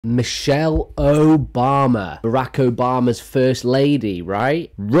Michelle Obama. Barack Obama's first lady,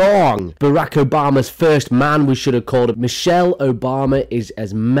 right? Wrong. Barack Obama's first man, we should have called it. Michelle Obama is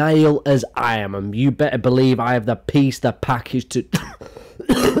as male as I am, and you better believe I have the piece, the package to...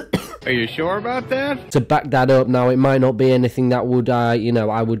 Are you sure about that? To back that up. Now, it might not be anything that would, you know,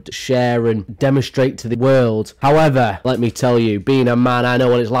 I would share and demonstrate to the world. However, let me tell you, being a man, I know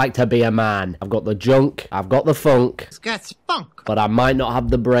what it's like to be a man. I've got the junk, I've got the funk. It's got spunk. But I might not have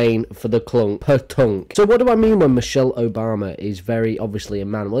the brain for the clunk, per tunk. So what do I mean when Michelle Obama is very obviously a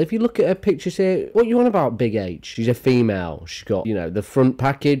man? Well, if you look at her pictures here, what you on about, Big H? She's a female. She's got, you know, the front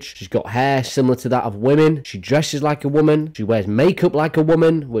package. She's got hair similar to that of women. She dresses like a woman. She wears makeup like a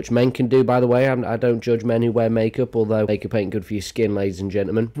woman, which men can do, by the way. I don't judge men who wear makeup, although makeup ain't good for your skin, ladies and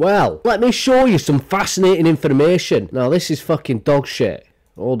gentlemen. Well, let me show you some fascinating information. Now, this is fucking dog shit.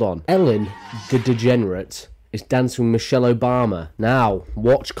 Hold on. Ellen, the degenerate, is dancing with Michelle Obama. Now,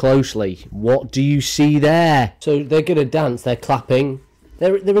 watch closely. What do you see there? So they're gonna dance, they're clapping.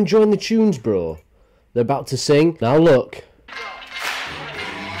 They're enjoying the tunes, bro. They're about to sing. Now look.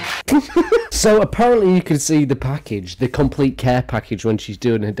 So apparently you can see the package, the complete care package when she's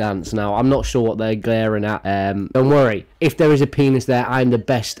doing her dance. Now, I'm not sure what they're glaring at. Don't worry. If there is a penis there, I'm the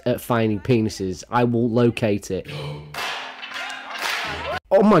best at finding penises. I will locate it.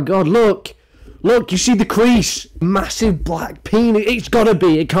 Oh my god, look! Look, you see the crease? Massive black penis. It's gotta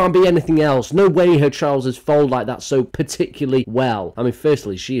be. It can't be anything else. No way her trousers fold like that so particularly well. I mean,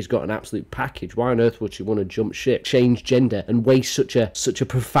 firstly, she has got an absolute package. Why on earth would she want to jump ship, change gender, and waste such a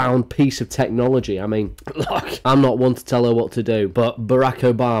profound piece of technology? I mean, look, I'm not one to tell her what to do, but Barack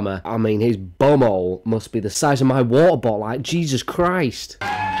Obama, I mean, his bumhole must be the size of my water bottle. Like, Jesus Christ. Oh,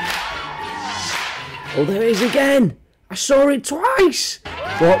 there it is again. I saw it twice.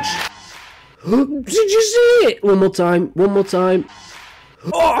 Watch. Did you see it? One more time. One more time.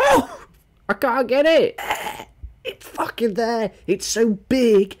 Oh! I can't get it. It's fucking there. It's so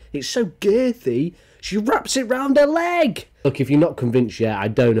big. It's so girthy. She wraps it round her leg. Look, if you're not convinced yet, I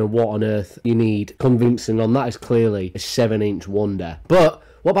don't know what on earth you need convincing on. That is clearly a 7-inch wonder. But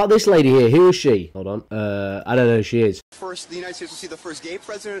what about this lady here? Who is she? Hold on. I don't know who she is. First, the United States will see the first gay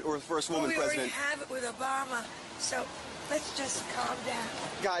president or the first woman president? We already have it with Obama, so let's just calm down.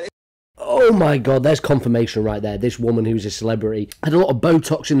 Got it. Oh my god, there's confirmation right there. This woman who's a celebrity had a lot of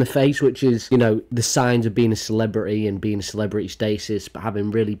Botox in the face, which is, you know, the signs of being a celebrity and being a celebrity status, but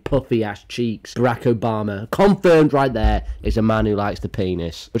having really puffy ass cheeks. Barack Obama, confirmed right there, is a man who likes the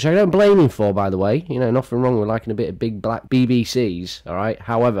penis, which I don't blame him for, by the way. You know, nothing wrong with liking a bit of big black BBCs, alright?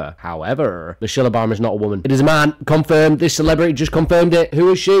 However, Michelle Obama is not a woman. It is a man, confirmed. This celebrity just confirmed it.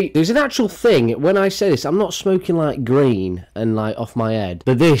 Who is she? There's an actual thing. When I say this, I'm not smoking like green and like off my head,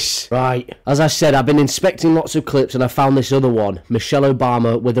 but this, right? As I said, I've been inspecting lots of clips and I found this other one. Michelle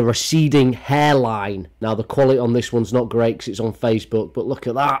Obama with a receding hairline. Now, the quality on this one's not great because it's on Facebook, but look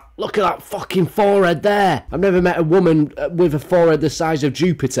at that. Look at that fucking forehead there. I've never met a woman with a forehead the size of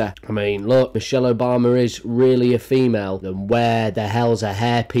Jupiter. I mean, look, Michelle Obama is really a female. Then where the hell's her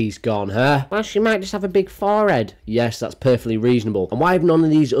hairpiece gone, huh? Well, she might just have a big forehead. Yes, that's perfectly reasonable. And why have none of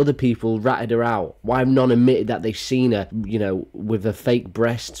these other people ratted her out? Why have none admitted that they've seen her, you know, with her fake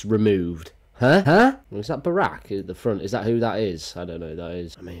breasts removed? Huh? Is that Barack at the front? Is that who that is? I don't know who that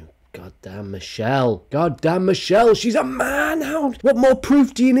is. I mean, goddamn Michelle. Goddamn Michelle. She's a man hound. What more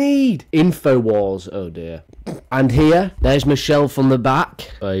proof do you need? Infowars. Oh dear. And here, there's Michelle from the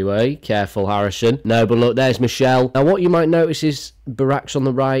back. Anyway, careful, Harrison. No, but look, there's Michelle. Now, what you might notice is Barack's on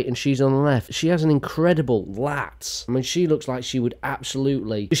the right and she's on the left. She has an incredible lats. I mean, she looks like she would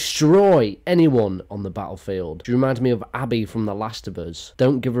absolutely destroy anyone on the battlefield. She reminds me of Abby from The Last of Us.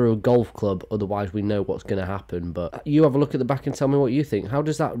 Don't give her a golf club, otherwise we know what's going to happen. But you have a look at the back and tell me what you think. How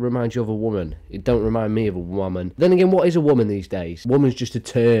does that remind you of a woman? It don't remind me of a woman. Then again, what is a woman these days? Woman's just a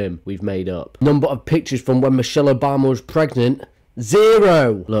term we've made up. Number of pictures from when Michelle Obama was pregnant,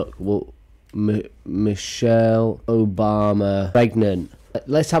 0. Look, well, Michelle Obama pregnant.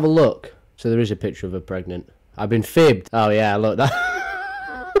 Let's have a look. So there is a picture of her pregnant. I've been fibbed. Oh yeah, look that.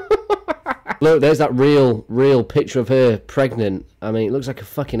 Look, there's that real picture of her pregnant. I mean, it looks like a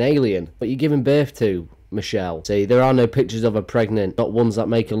fucking alien. But you're giving birth to Michelle. See, there are no pictures of her pregnant. Not ones that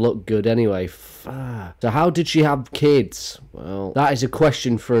make her look good anyway. So how did she have kids? Well, that is a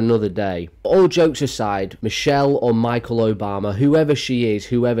question for another day. All jokes aside, Michelle or Michael Obama, whoever she is,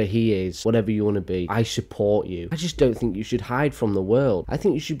 whoever he is, whatever you want to be, I support you. I just don't think you should hide from the world. I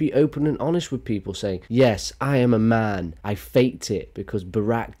think you should be open and honest with people, saying, yes, I am a man. I faked it because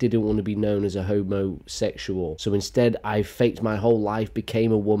Barack didn't want to be known as a homosexual. So instead, I faked my whole life,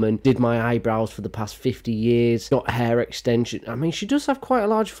 became a woman, did my eyebrows for the past 50 50 years, got hair extension. I mean, she does have quite a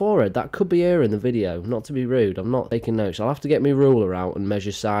large forehead. That could be her in the video. Not to be rude, I'm not taking notes. I'll have to get my ruler out and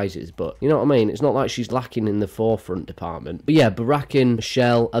measure sizes, but you know what I mean? It's not like she's lacking in the forefront department. But yeah, Barack and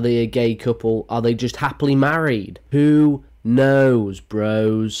Michelle, are they a gay couple? Are they just happily married? Who knows,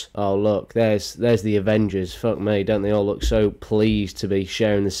 bros? Oh look, there's the Avengers. Fuck me, don't they all look so pleased to be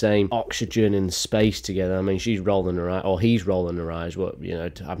sharing the same oxygen and space together? I mean, she's rolling her eyes, or he's rolling her eyes. What, you know,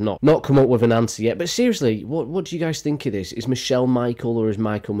 I've not come up with an answer yet. But seriously, what do you guys think of this? Is Michelle Michael or is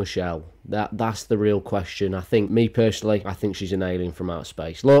Michael Michelle? That's the real question. I think, me personally, I think she's an alien from outer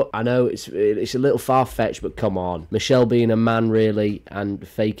space. Look, I know it's a little far-fetched, but come on. Michelle being a man, really, and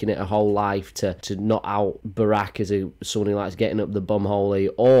faking it her whole life to not out Barack as someone who likes getting up the bumhole,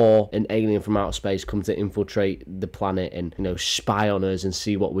 or an alien from outer space come to infiltrate the planet and, you know, spy on us and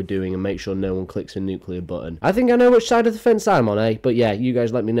see what we're doing and make sure no one clicks a nuclear button. I think I know which side of the fence I'm on, eh? But yeah, you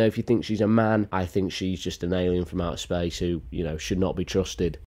guys let me know if you think she's a man. I think she's just an alien from outer space who, you know, should not be trusted.